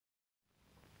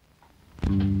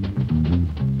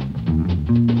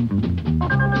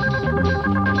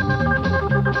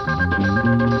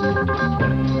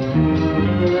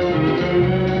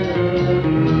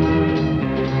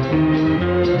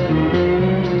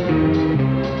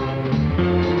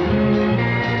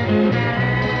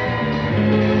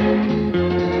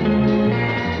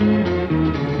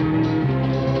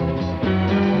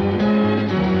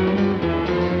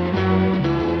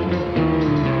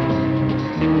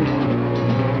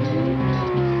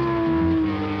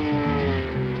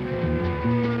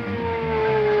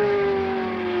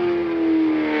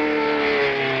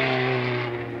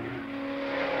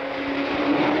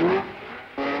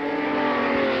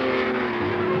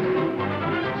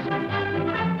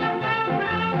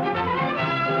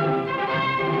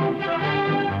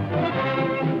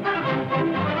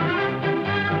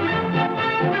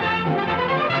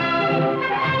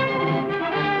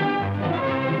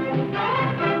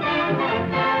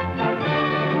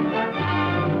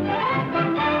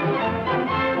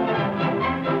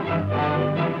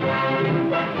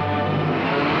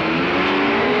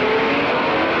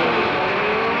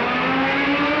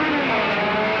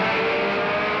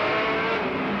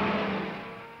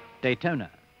Daytona,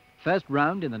 first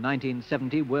round in the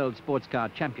 1970 World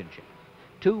Sportscar Championship.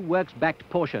 Two works-backed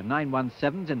Porsche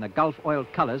 917s in the Gulf Oil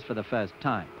colours for the first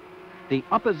time. The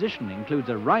opposition includes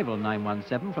a rival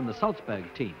 917 from the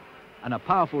Salzburg team and a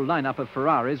powerful lineup of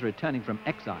Ferraris returning from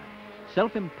exile,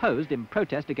 self-imposed in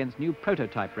protest against new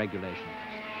prototype regulations.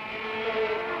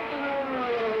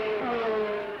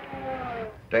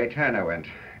 Daytona went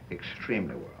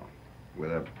extremely well,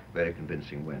 with a very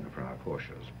convincing win for our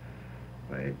Porsches.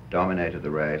 They dominated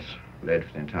the race, led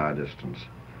for the entire distance.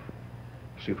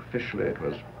 Superficially, it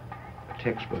was a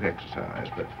textbook exercise,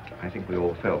 but I think we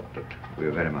all felt that we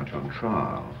were very much on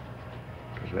trial.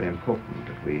 It was very important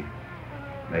that we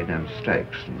made no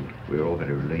mistakes, and we were all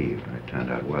very relieved when it turned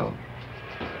out well.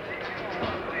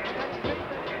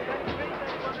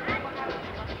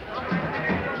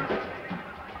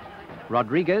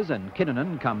 Rodriguez and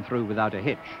Kinnunen come through without a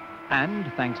hitch.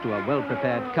 And, thanks to a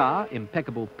well-prepared car,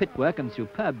 impeccable pit work and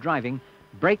superb driving,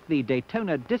 break the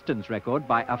Daytona distance record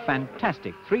by a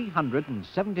fantastic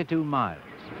 372 miles.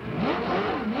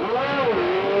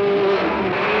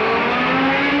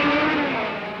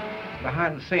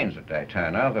 Behind the scenes at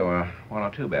Daytona, there were one or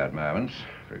two bad moments.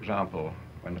 For example,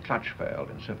 when the clutch failed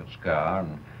in Siffert's car,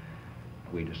 and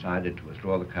we decided to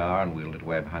withdraw the car and wheeled it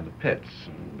away behind the pits.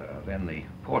 And then the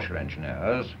Porsche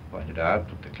engineers pointed out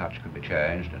that the clutch could be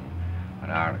changed in an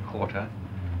hour and a quarter.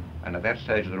 And at that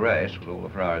stage of the race, with all the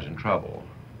Ferraris in trouble,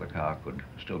 the car could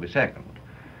still be second.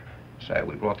 So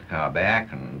we brought the car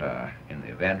back, and in the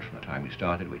event, from the time we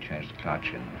started, we changed the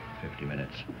clutch in 50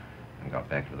 minutes and got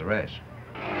back to the race.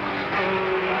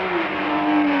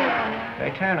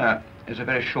 Daytona is a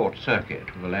very short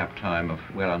circuit with a lap time of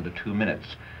well under 2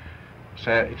 minutes.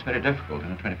 So it's very difficult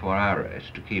in a 24-hour race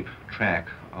to keep track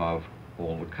of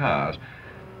all the cars.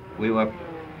 We were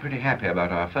pretty happy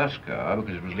about our first car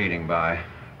because it was leading by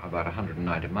about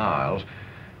 190 miles,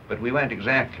 but we weren't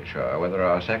exactly sure whether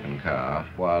our second car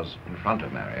was in front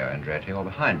of Mario Andretti or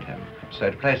behind him. So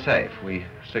to play safe, we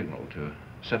signaled to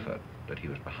Siffert that he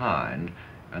was behind,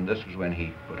 and this was when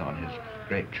he put on his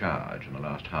great charge in the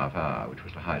last half hour, which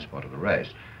was the high spot of the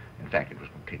race. In fact, it was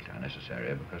completely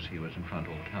unnecessary because he was in front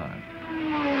all the time.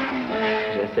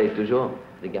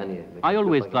 I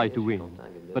always try to win,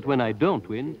 but when I don't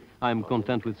win, I'm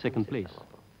content with second place,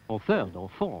 or third, or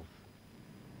fourth.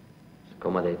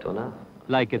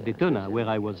 Like at Daytona, where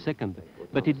I was second,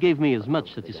 but it gave me as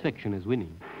much satisfaction as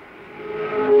winning.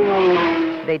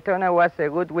 Daytona was a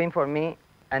good win for me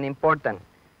and important,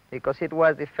 because it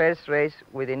was the first race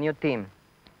with a new team.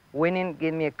 Winning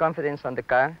gave me a confidence on the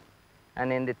car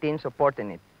and in the team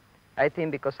supporting it. I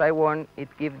think because I won, it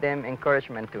gave them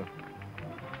encouragement too.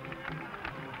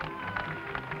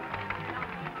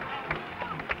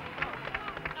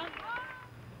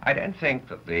 I don't think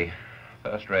that the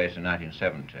first race in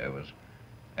 1970 was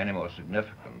any more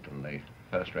significant than the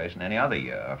first race in any other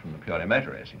year from the purely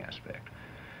motor racing aspect.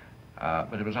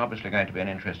 But it was obviously going to be an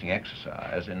interesting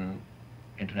exercise in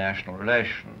international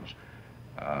relations.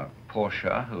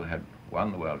 Porsche, who had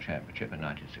won the World Championship in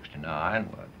 1969,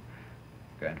 were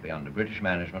going to be under British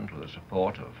management with the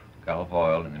support of Gulf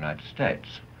Oil in the United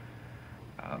States.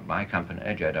 My company,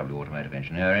 JW Automotive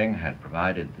Engineering, had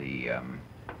provided the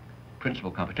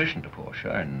principal competition to Porsche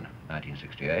in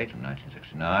 1968 and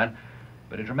 1969,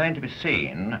 but it remained to be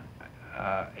seen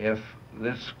if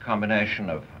this combination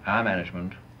of our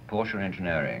management, Porsche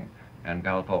Engineering, and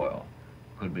Gulf Oil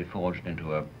could be forged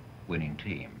into a winning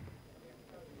team.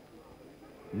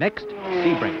 Next,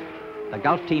 Sebring. The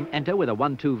Gulf team enter with a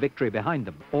 1-2 victory behind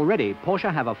them. Already,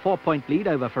 Porsche have a 4-point lead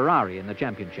over Ferrari in the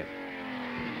championship.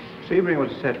 Sebring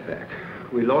was a setback.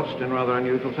 We lost in rather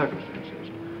unusual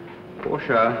circumstances.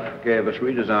 Porsche gave us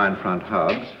redesigned front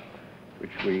hubs,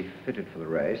 which we fitted for the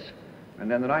race, and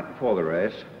then the night before the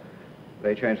race,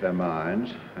 they changed their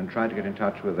minds and tried to get in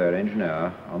touch with their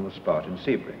engineer on the spot in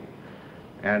Sebring.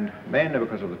 And mainly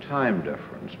because of the time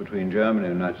difference between Germany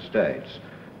and the United States,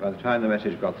 by the time the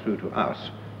message got through to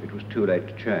us, it was too late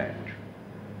to change.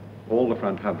 All the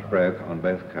front hubs broke on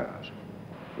both cars.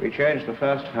 We changed the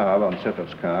first hub on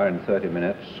Siffert's car in 30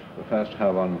 minutes, the first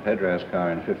hub on Pedro's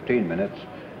car in 15 minutes,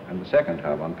 and the second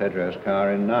hub on Pedro's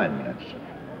car in 9 minutes.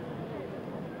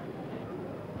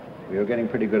 We were getting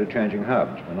pretty good at changing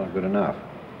hubs, but not good enough.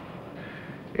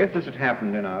 If this had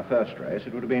happened in our first race,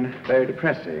 it would have been very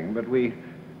depressing, but we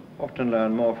often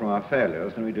learn more from our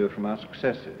failures than we do from our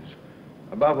successes.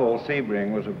 Above all,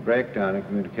 Sebring was a breakdown in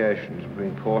communications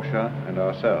between Porsche and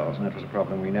ourselves, and it was a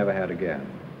problem we never had again.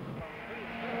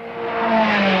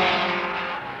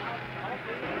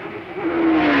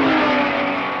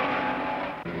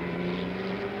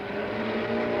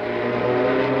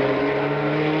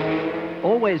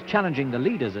 Always challenging the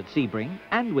leaders at Sebring,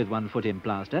 and with one foot in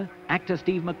plaster, actor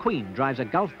Steve McQueen drives a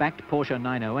Gulf-backed Porsche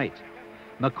 908.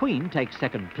 McQueen takes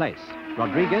second place.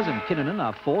 Rodriguez and Kinnunen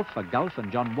are fourth for Gulf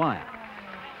and John Wyer.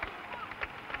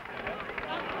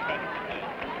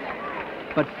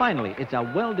 But finally, it's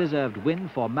a well-deserved win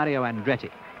for Mario Andretti,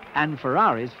 and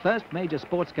Ferrari's first major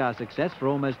sports car success for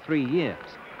almost 3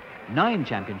 years. 9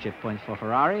 championship points for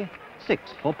Ferrari,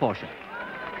 6 for Porsche.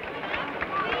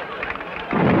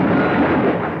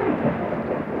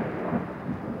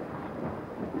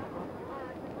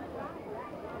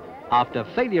 After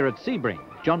failure at Sebring,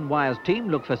 John Wyer's team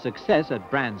look for success at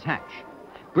Brands Hatch.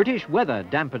 British weather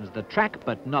dampens the track,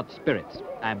 but not spirits,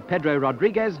 and Pedro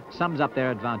Rodriguez sums up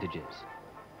their advantages.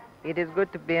 It is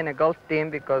good to be in a Gulf team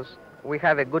because we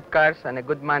have a good cars and a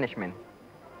good management.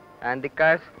 And the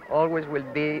cars always will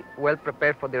be well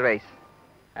prepared for the race.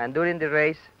 And during the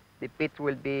race, the pits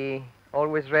will be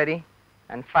always ready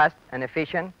and fast and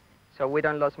efficient, so we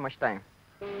don't lose much time.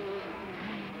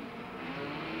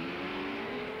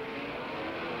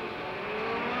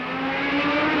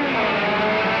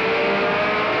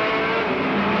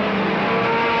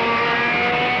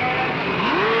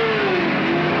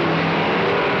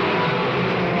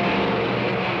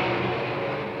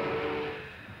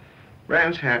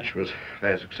 Brands Hatch was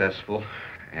very successful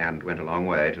and went a long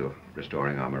way to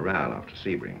restoring our morale after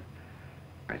Sebring.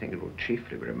 I think it will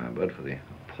chiefly be remembered for the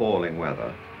appalling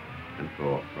weather and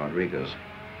for Rodriguez's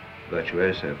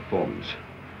virtuoso performance.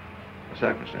 The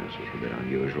circumstances were a bit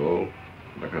unusual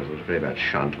because there was a very bad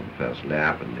shunt on the first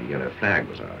lap and the yellow flag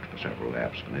was out for several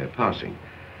laps for no passing.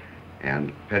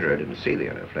 And Pedro didn't see the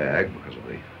yellow flag because of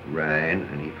the rain,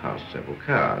 and he passed several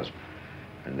cars.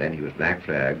 And then he was black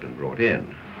flagged and brought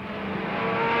in.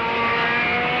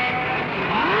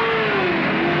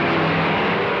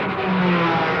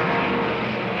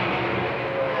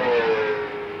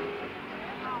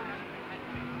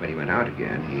 When he went out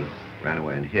again, he ran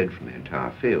away and hid from the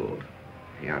entire field.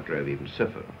 He outdrove even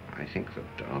Siffert. I think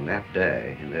that on that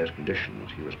day, in those conditions,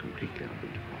 he was completely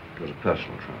unbeatable. It was a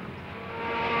personal triumph.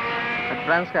 At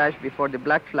Brands Hatch, before the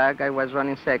black flag, I was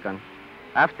running second.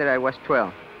 After, I was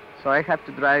 12. So I have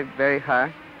to drive very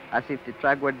hard, as if the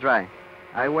track were dry.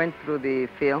 I went through the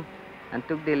field and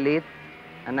took the lead,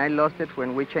 and I lost it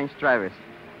when we changed drivers.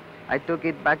 I took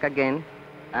it back again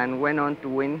and went on to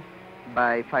win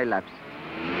by 5 laps.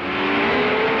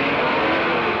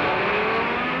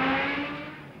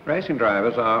 Racing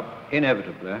drivers are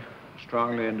inevitably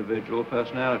strongly individual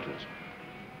personalities.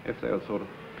 If they were the sort of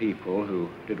people who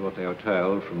did what they were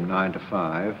told from 9 to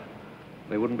 5,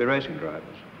 they wouldn't be racing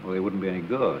drivers, or they wouldn't be any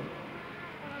good.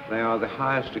 They are the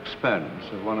highest expense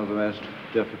of one of the most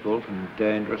difficult and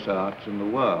dangerous arts in the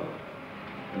world.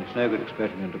 And it's no good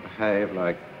expecting them to behave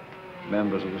like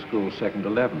members of the school's second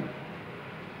 11.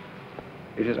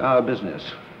 It is our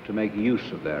business to make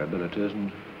use of their abilities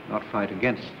and not fight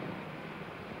against them.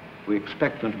 We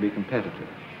expect them to be competitive,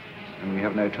 and we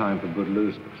have no time for good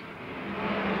losers.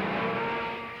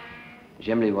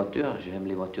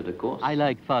 I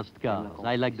like fast cars.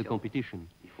 I like the competition.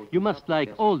 You must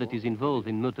like all that is involved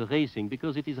in motor racing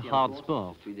because it is a hard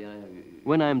sport.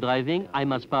 When I am driving, I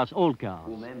must pass all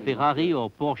cars. Ferrari or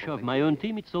Porsche of my own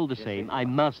team, it's all the same. I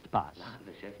must pass,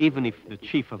 even if the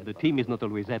chief of the team is not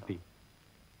always happy.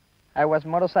 I was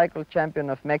motorcycle champion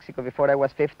of Mexico before I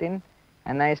was 15,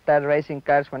 and I started racing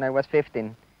cars when I was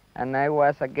 15. And I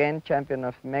was again champion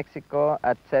of Mexico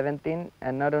at 17,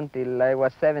 and not until I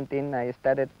was 17 I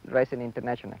started racing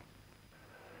international.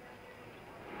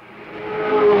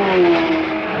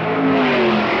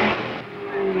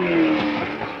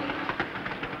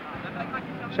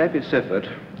 Seppi Siffert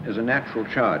is a natural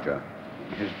charger.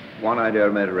 His one idea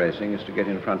of motor racing is to get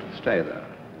in front and stay there.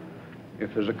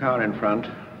 If there's a car in front,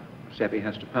 Seppi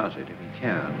has to pass it if he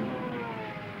can.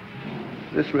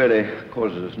 This really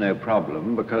causes us no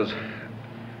problem because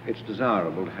it's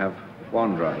desirable to have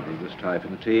one driver of this type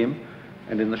in the team,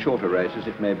 and in the shorter races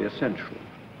it may be essential.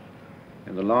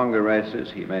 In the longer races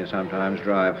he may sometimes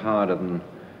drive harder than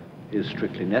is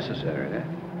strictly necessary,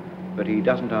 but he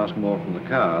doesn't ask more from the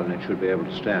car than it should be able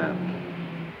to stand.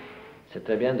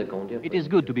 It is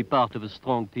good to be part of a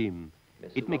strong team.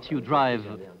 It makes you drive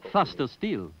faster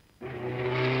still.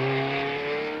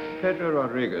 Pedro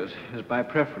Rodriguez is by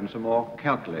preference a more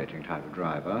calculating type of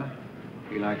driver.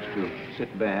 He likes to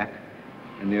sit back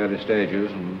in the early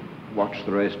stages and watch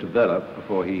the race develop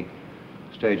before he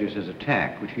stages his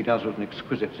attack, which he does with an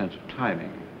exquisite sense of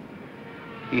timing.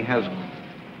 He has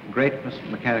great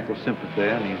mechanical sympathy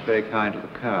and he's very kind to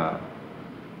the car,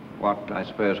 what I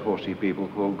suppose horsey people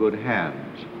call good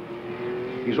hands.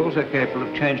 He's also capable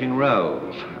of changing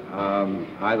roles.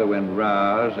 either when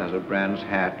Rouse, as at Brands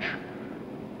Hatch,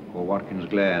 or Watkins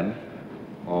Glen,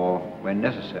 or when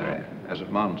necessary, as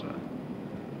at Monza.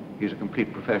 He's a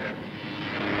complete professional.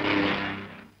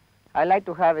 I like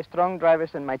to have strong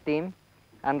drivers in my team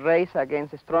and race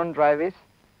against strong drivers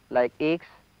like X,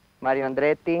 Mario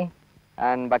Andretti,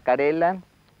 and Baccarella,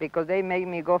 because they make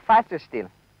me go faster still.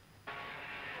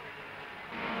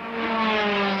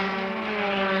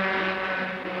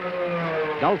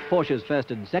 Gulf Porsches first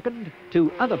and second,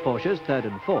 2 other Porsches third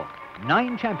and fourth.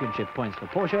 9 championship points for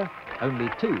Porsche,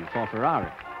 only 2 for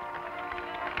Ferrari.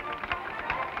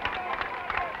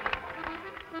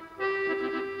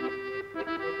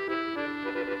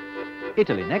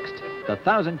 Italy next, the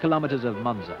 1,000 kilometers of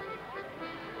Monza.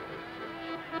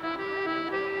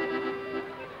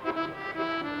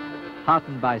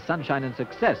 Heartened by sunshine and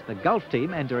success, the Gulf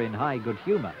team enter in high good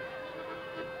humor.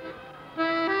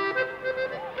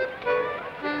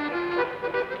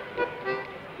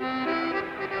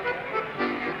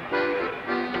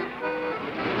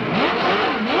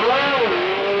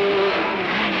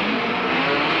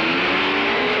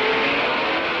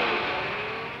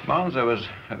 Monza was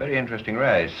a very interesting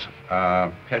race.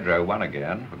 Pedro won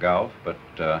again for Gulf, but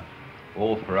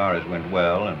all Ferraris went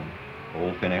well and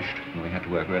all finished, and we had to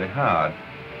work really hard.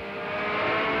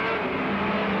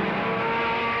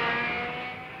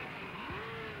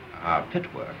 Our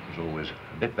pit work was always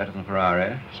a bit better than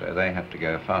Ferrari, so they had to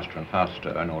go faster and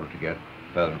faster in order to get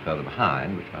further and further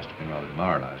behind, which must have been rather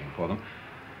demoralizing for them.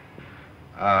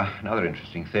 Another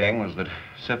interesting thing was that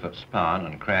Siffert spun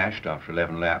and crashed after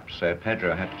 11 laps, so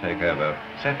Pedro had to take over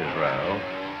Sepper's role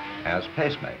as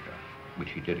pacemaker, which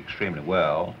he did extremely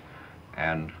well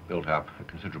and built up a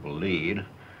considerable lead.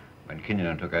 When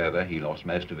Kinnunen took over, he lost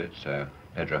most of it, so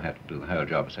Pedro had to do the whole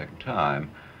job a second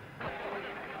time.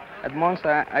 At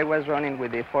Monza, I was running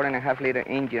with the 4.5-liter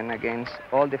engine against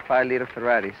all the 5-liter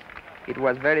Ferraris. It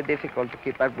was very difficult to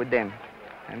keep up with them,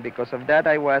 and because of that,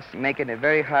 I was making a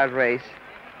very hard race.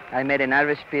 I made an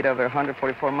average speed over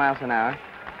 144 miles an hour,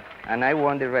 and I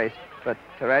won the race, but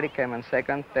Ferrari came in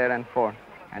second, third, and fourth,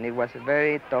 and it was a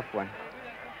very tough one.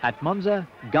 At Monza,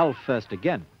 Gulf first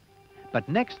again. But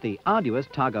next, the arduous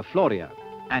Targa Florio,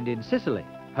 and in Sicily,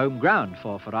 home ground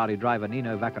for Ferrari driver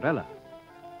Nino Vaccarella.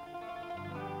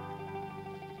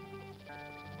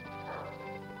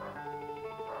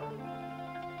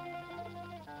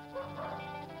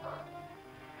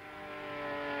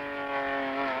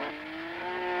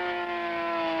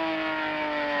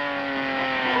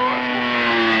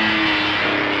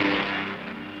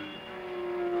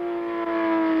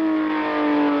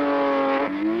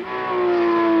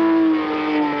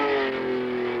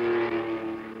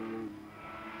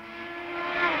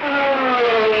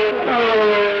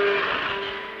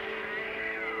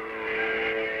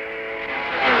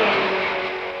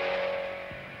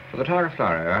 For the Targa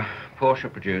Florio,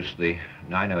 Porsche produced the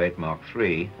 908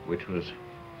 Mk3, which was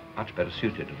much better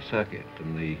suited to the circuit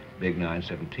than the big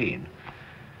 917.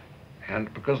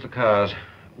 And because the cars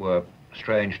were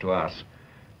strange to us,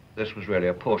 this was really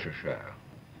a Porsche show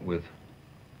with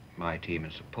my team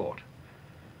in support.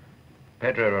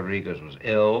 Pedro Rodriguez was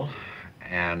ill,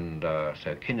 and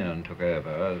so Kinnunen took over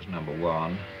as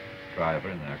 #1 driver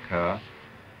in their car,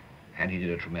 and he did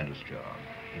a tremendous job.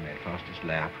 He made fastest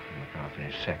lap, and the car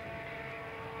finished second.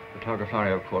 The Targa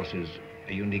Florio, of course, is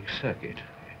a unique circuit.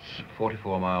 It's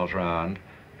 44 miles round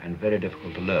and very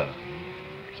difficult to learn.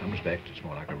 In some respects, it's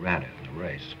more like a rally than a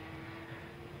race.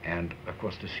 And, of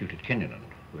course, this suited Kinnunen,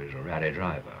 who is a rally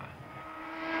driver.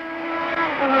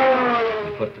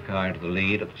 He put the car into the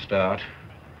lead at the start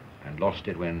and lost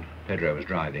it when Pedro was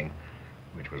driving,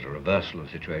 which was a reversal of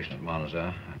the situation at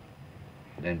Monza.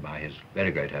 And then, by his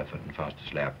very great effort and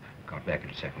fastest lap, got back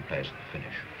into second place at the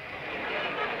finish.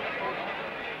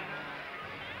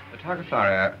 The Targa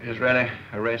Florio is really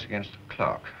a race against the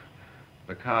clock.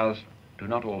 The cars do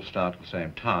not all start at the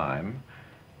same time,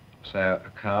 so a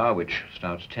car which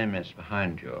starts 10 minutes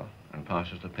behind you and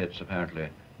passes the pits apparently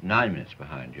 9 minutes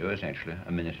behind you is actually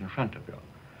a minute in front of you.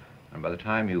 And by the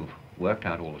time you've worked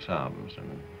out all the sums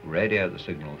and radioed the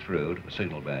signal through to the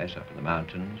signal base up in the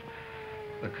mountains,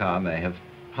 the car may have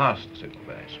passed the signal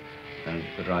base, and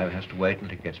the driver has to wait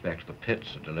until he gets back to the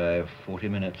pits, a delay of 40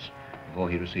 minutes before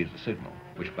he receives the signal,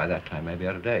 which by that time may be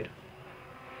out of date.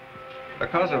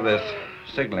 Because of this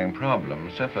signaling problem,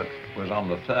 Siffert was on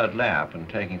the 3rd lap and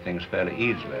taking things fairly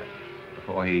easily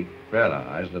before he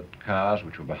realized that cars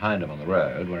which were behind him on the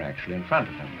road were actually in front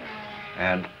of him.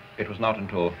 And it was not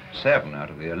until 7 out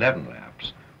of the 11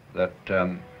 laps that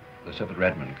the Siffert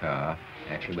Redman car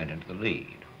actually went into the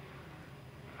lead.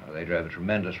 They drove a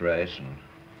tremendous race and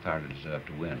thoroughly deserved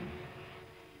to win.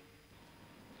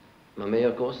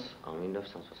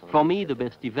 For me, the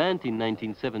best event in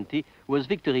 1970 was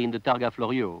victory in the Targa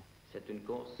Florio.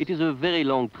 It is a very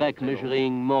long track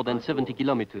measuring more than 70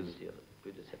 kilometers.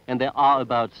 And there are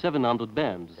about 700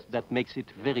 bends. That makes it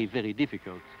very, very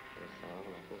difficult,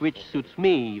 which suits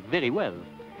me very well.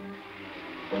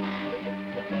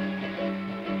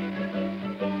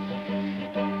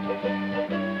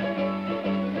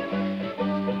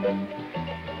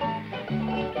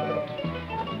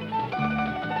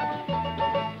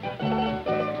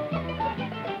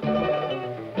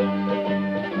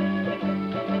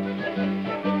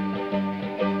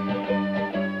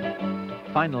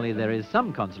 Finally, there is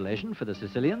some consolation for the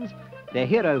Sicilians. Their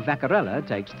hero Vaccarella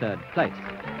takes third place.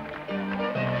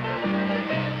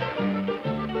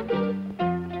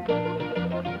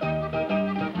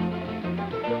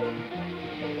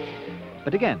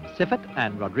 But again, Siffert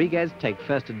and Rodriguez take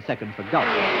first and second for Gulf.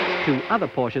 Two other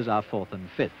Porsches are fourth and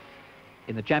fifth.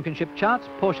 In the championship charts,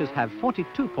 Porsches have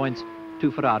 42 points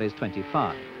to Ferrari's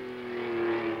 25.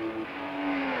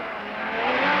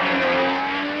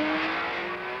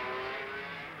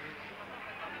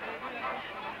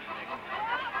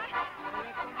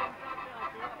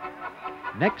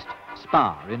 Next,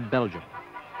 Spa in Belgium,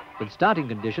 with starting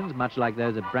conditions much like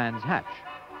those at Brands Hatch,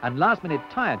 and last-minute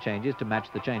tyre changes to match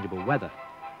the changeable weather.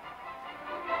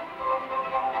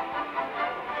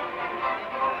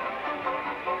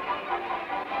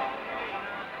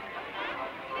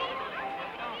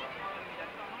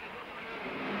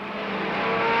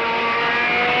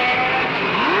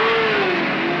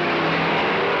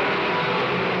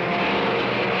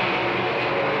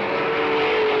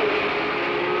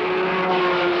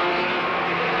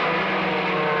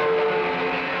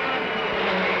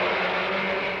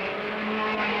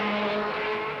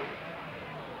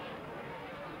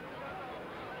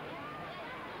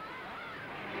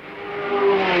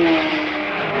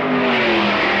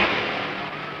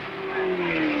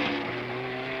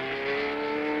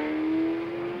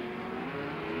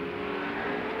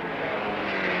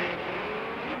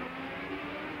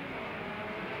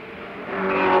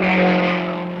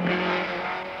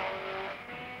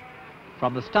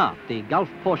 From the start, the Gulf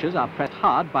Porsches are pressed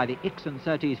hard by the X and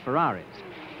Surtees Ferraris.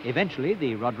 Eventually,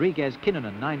 the Rodriguez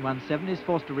Kinnunen 917 is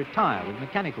forced to retire with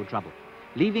mechanical trouble,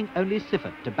 leaving only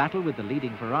Siffert to battle with the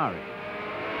leading Ferrari.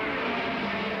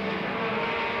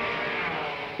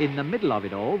 In the middle of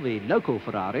it all, the local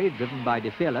Ferrari, driven by De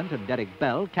Vierlant and Derek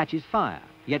Bell, catches fire,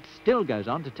 yet still goes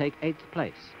on to take 8th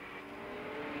place.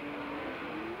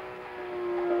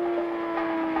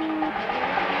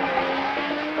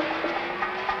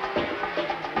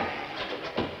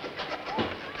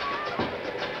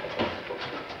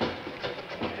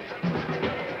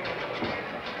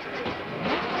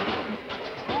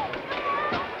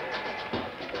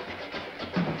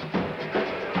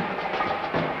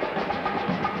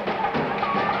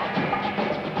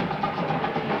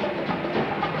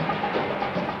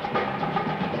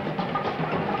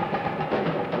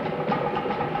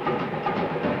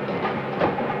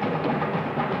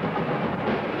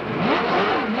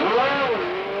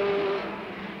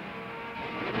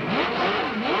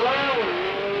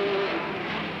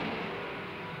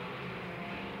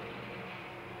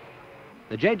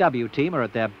 The JW team are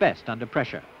at their best under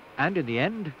pressure, and in the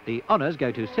end, the honours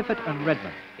go to Siffert and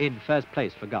Redman in first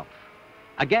place for Gulf.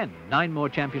 Again, 9 more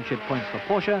championship points for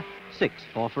Porsche, 6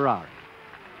 for Ferrari.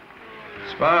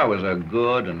 Spa was a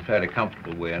good and fairly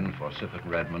comfortable win for Siffert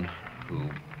and Redman, who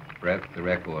broke the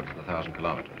record for the 1,000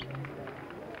 kilometres.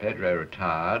 Pedro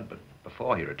retired, but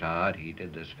before he retired, he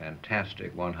did this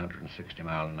fantastic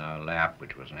 160-mile-an-hour lap,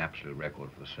 which was an absolute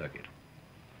record for the circuit.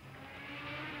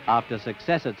 After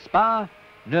success at Spa,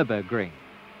 Nürburgring.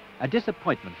 A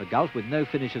disappointment for Gulf with no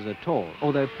finishes at all,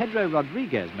 although Pedro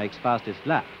Rodriguez makes fastest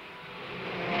lap.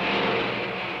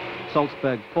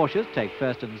 Salzburg Porsches take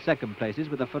first and second places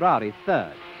with a Ferrari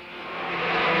third.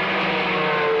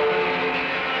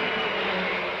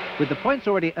 With the points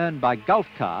already earned by Gulf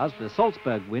cars, the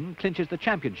Salzburg win clinches the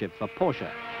championship for Porsche,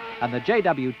 and the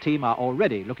JW team are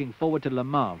already looking forward to Le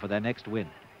Mans for their next win.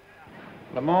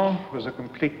 Le Mans was a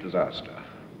complete disaster.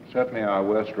 Certainly our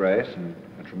worst race and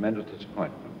a tremendous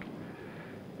disappointment.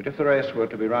 But if the race were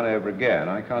to be run over again,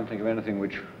 I can't think of anything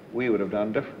which we would have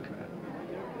done differently.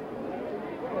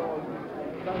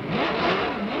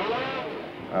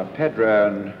 Pedro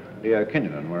and Leo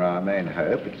Kinnunen were our main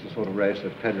hope. It's the sort of race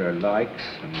that Pedro likes,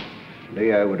 and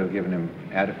Leo would have given him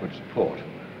adequate support.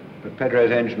 But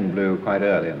Pedro's engine blew quite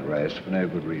early in the race for no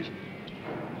good reason.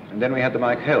 And then we had the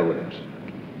Mike Hellwood incident.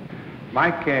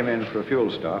 Mike came in for a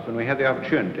fuel stop, and we had the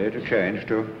opportunity to change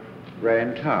to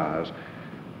rain tyres.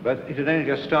 But it had only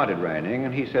just started raining,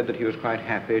 and he said that he was quite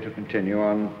happy to continue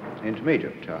on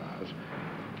intermediate tires.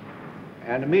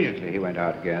 And immediately he went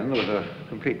out again. There was a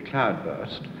complete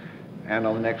cloudburst, and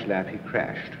on the next lap he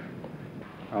crashed.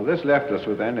 Well, this left us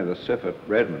with only the Siffert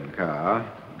Redman car,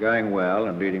 going well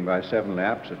and leading by 7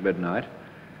 laps at midnight.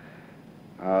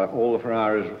 All the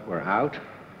Ferraris were out,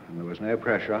 and there was no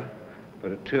pressure,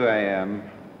 but at 2 a.m.,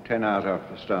 10 hours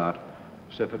after the start,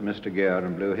 Siffert missed a gear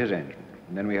and blew his engine,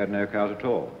 and then we had no cars at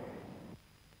all.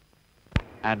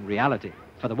 And reality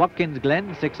for the Watkins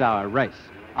Glen 6-hour race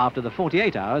after the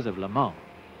 48 hours of Le Mans.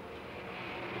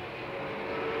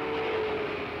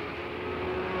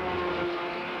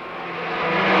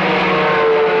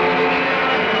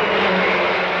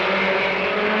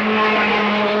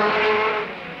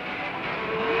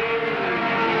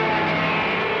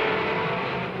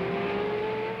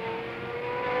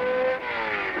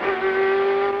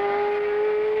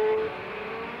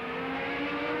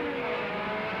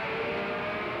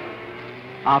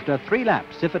 After 3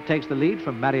 laps, Siffert takes the lead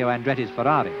from Mario Andretti's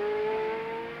Ferrari.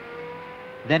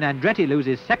 Then Andretti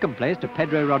loses 2nd place to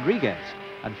Pedro Rodriguez,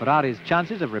 and Ferrari's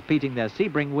chances of repeating their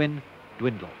Sebring win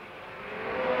dwindle.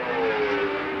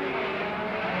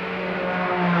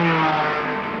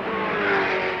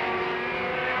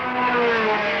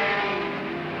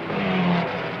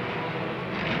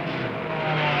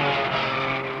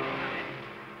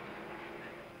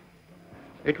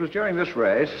 It was during this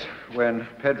race, when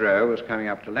Pedro was coming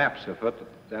up to lap Siffert,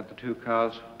 that the 2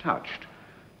 cars touched.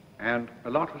 And a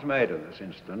lot was made of this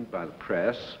incident by the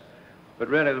press, but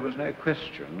really there was no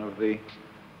question of the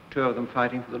 2 of them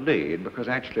fighting for the lead, because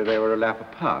actually they were a lap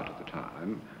apart at the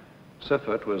time.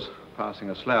 Siffert was passing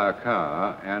a slower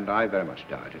car, and I very much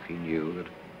doubt if he knew that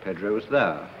Pedro was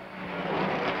there.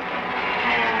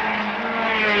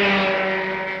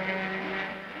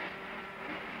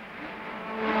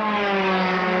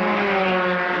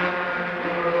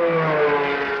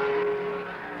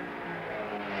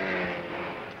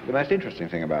 The most interesting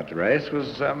thing about the race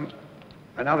was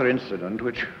another incident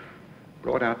which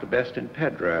brought out the best in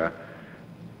Pedro.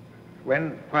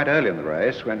 Quite early in the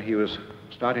race, when he was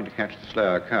starting to catch the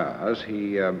slower cars,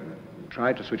 he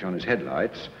tried to switch on his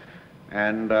headlights,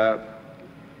 and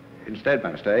instead,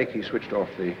 by mistake, he switched off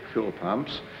the fuel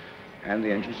pumps, and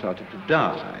the engine started to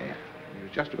die. He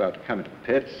was just about to come into the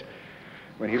pits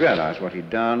when he realized what he'd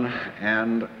done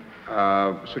and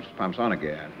switched the pumps on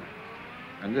again.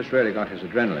 And this really got his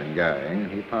adrenaline going.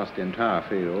 He passed the entire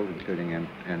field, including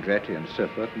Andretti and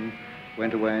Siffert, and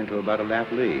went away into about a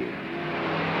lap lead.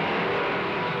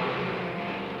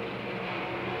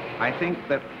 I think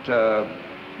that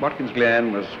Watkins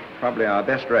Glen was probably our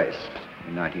best race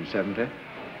in 1970.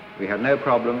 We had no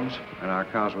problems, and our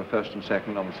cars were 1st and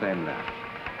 2nd on the same lap.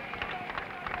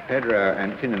 Pedro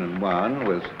and Kinnunen won,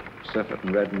 with Siffert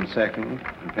and Redman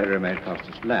 2nd, and Pedro made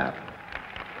fastest lap.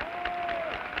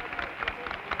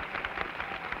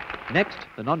 Next,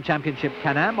 the non-championship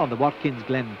Can-Am on the Watkins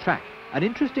Glen track. An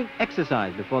interesting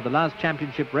exercise before the last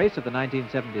championship race of the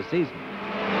 1970 season.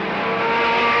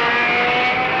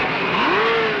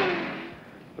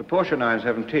 The Porsche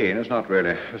 917 is not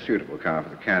really a suitable car for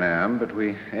the Can-Am, but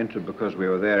we entered because we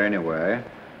were there anyway,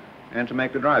 and to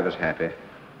make the drivers happy.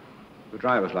 The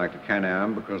drivers like the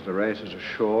Can-Am because the races are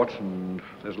short and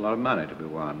there's a lot of money to be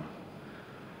won.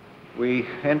 We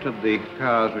entered the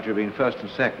cars which had been 1st and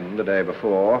 2nd the day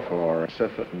before for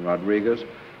Siffert and Rodriguez,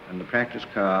 and the practice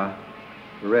car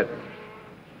for Redman.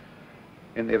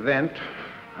 In the event,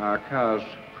 our cars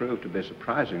proved to be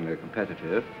surprisingly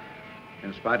competitive,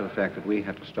 in spite of the fact that we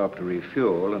had to stop to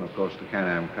refuel, and of course the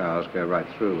Can-Am cars go right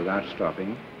through without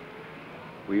stopping.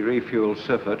 We refueled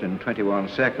Siffert in 21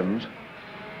 seconds,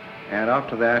 and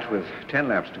after that, with 10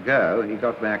 laps to go, he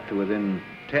got back to within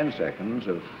 10 seconds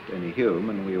of Denny Hume,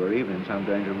 and we were even in some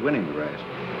danger of winning the race.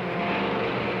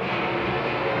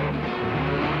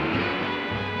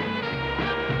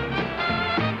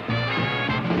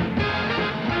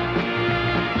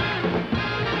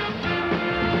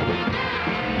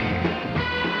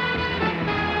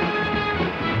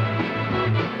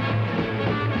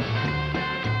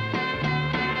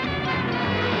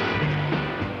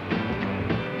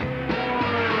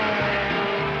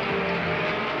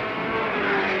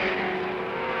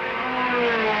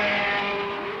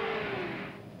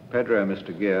 Pedro missed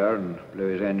a gear and blew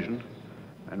his engine,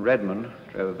 and Redman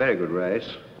drove a very good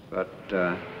race, but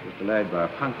was delayed by a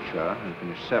puncture and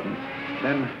finished 7th.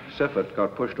 Then Siffert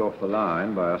got pushed off the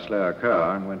line by a slower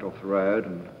car and went off the road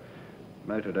and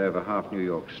motored over half New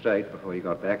York State before he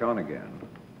got back on again,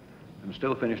 and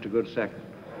still finished a good 2nd.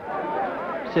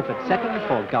 Siffert 2nd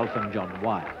for Gulf and John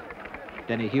Wyer.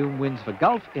 Denny Hume wins for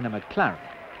Gulf in a McLaren.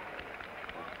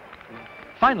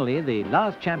 Finally, the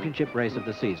last championship race of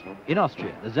the season, in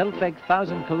Austria, the Zeltweg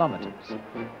 1,000 kilometers.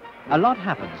 A lot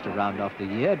happens to round off the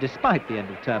year, despite the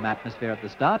end-of-term atmosphere at the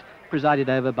start,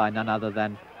 presided over by none other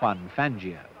than Juan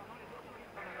Fangio.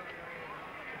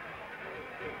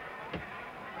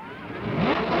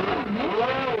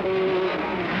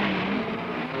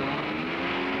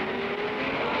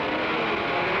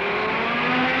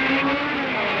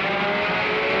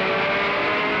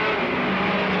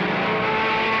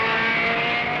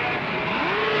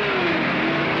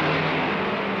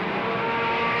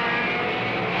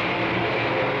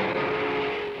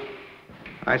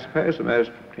 I suppose the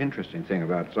most interesting thing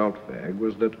about Zeltweg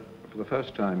was that for the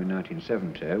first time in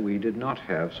 1970 we did not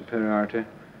have superiority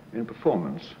in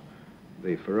performance.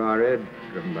 The Ferrari,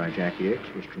 driven by Jackie X,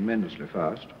 was tremendously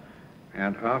fast,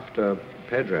 and after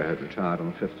Pedro had retired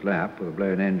on the 5th lap with a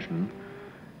blown engine,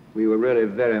 we were really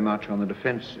very much on the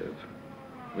defensive.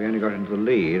 We only got into the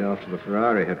lead after the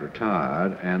Ferrari had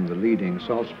retired and the leading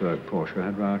Salzburg Porsche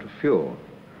had run out of fuel.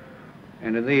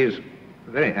 And in these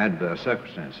very adverse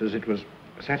circumstances, it was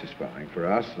satisfying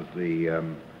for us that the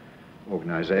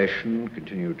organization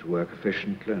continued to work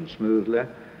efficiently and smoothly,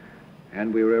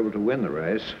 and we were able to win the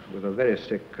race with a very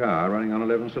slick car running on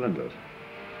 11 cylinders.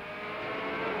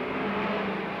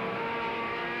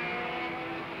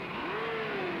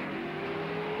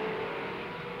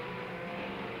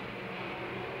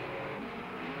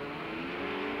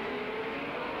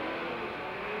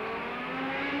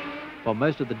 For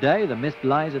most of the day, the mist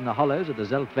lies in the hollows of the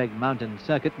Zeltweg mountain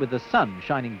circuit with the sun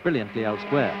shining brilliantly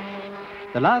elsewhere.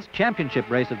 The last championship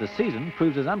race of the season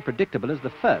proves as unpredictable as the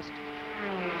first.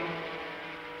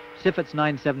 Siffert's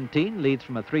 917 leads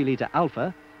from a 3-litre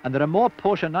Alfa, and there are more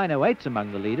Porsche 908s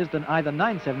among the leaders than either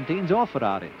 917s or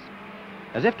Ferraris.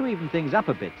 As if to even things up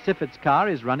a bit, Siffert's car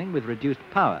is running with reduced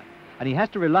power, and he has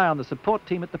to rely on the support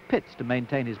team at the pits to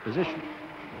maintain his position.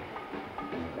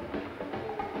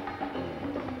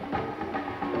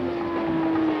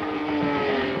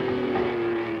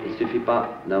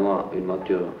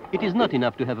 It is not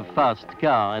enough to have a fast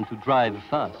car and to drive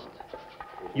fast.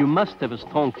 You must have a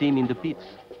strong team in the pits,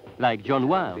 like John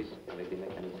Wyer.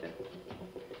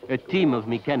 A team of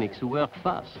mechanics who work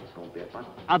fast.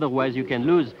 Otherwise you can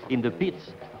lose in the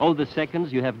pits all the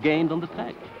seconds you have gained on the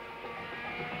track.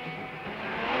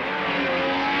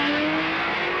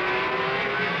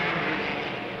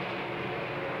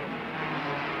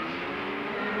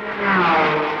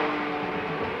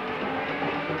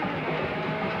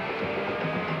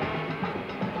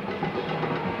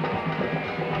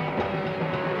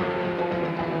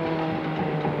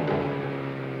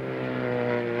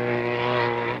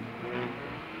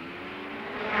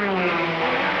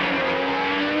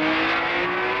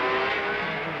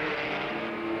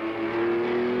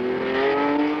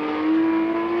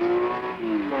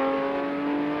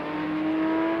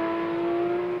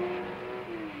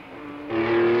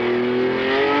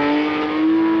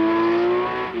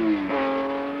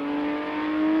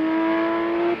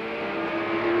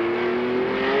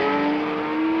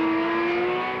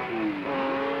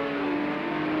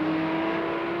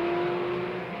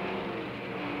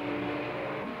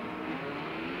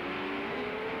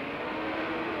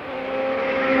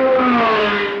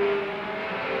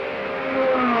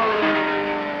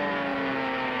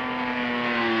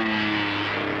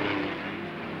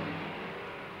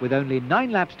 With only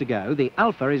 9 laps to go, the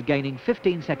Alfa is gaining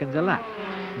 15 seconds a lap.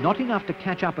 Not enough to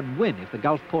catch up and win if the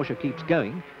Gulf Porsche keeps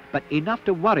going, but enough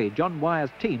to worry John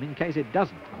Wyer's team in case it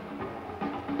doesn't.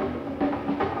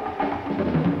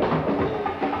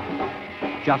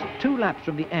 Just 2 laps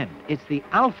from the end, it's the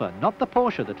Alfa, not the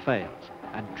Porsche, that fails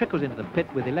and trickles into the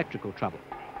pit with electrical trouble.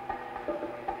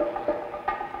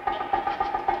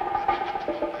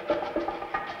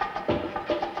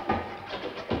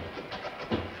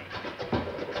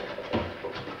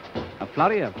 A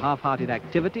flurry of half-hearted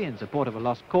activity in support of a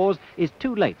lost cause is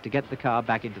too late to get the car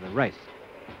back into the race.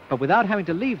 But without having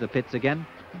to leave the pits again,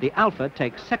 the Alfa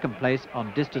takes second place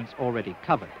on distance already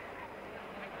covered.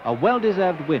 A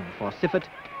well-deserved win for Siffert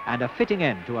and a fitting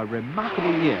end to a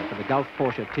remarkable year for the Gulf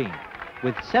Porsche team,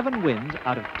 with 7 wins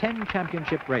out of 10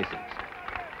 championship races.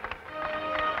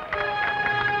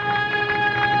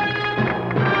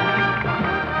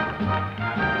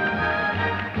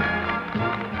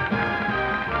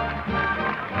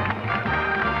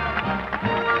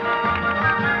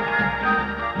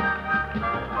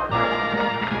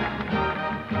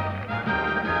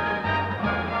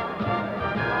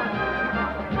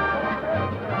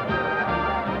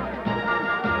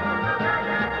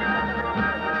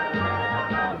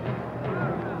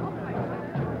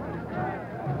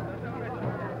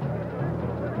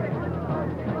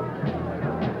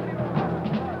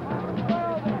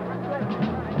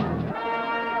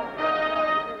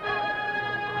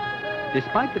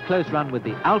 Despite the close run with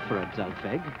the Alfa at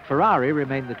Zalfeg, Ferrari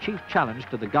remained the chief challenge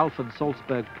to the Gulf and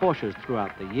Salzburg Porsches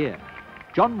throughout the year.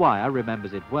 John Wyer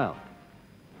remembers it well.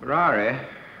 Ferrari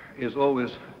is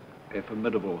always a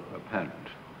formidable opponent.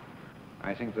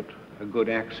 I think that a good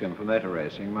axiom for motor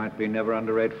racing might be never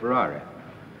underrate Ferrari.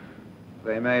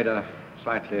 They made a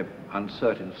slightly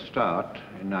uncertain start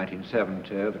in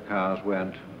 1970. The cars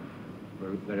weren't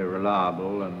very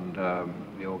reliable and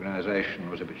the organisation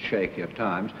was a bit shaky at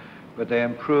times, but they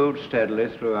improved steadily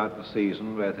throughout the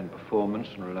season, both in performance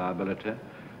and reliability,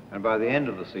 and by the end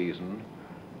of the season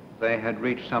they had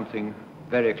reached something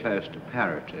very close to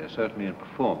parity, certainly in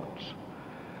performance.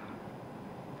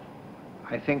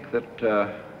 I think that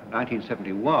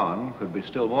 1971 could be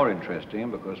still more interesting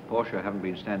because Porsche haven't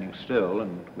been standing still,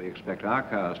 and we expect our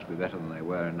cars to be better than they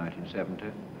were in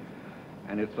 1970.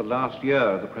 And it's the last year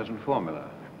of the present formula,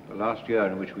 the last year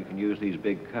in which we can use these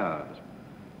big cars.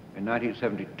 In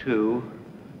 1972,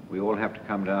 we all have to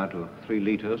come down to 3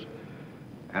 litres,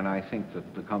 and I think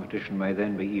that the competition may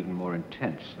then be even more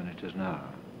intense than it is now.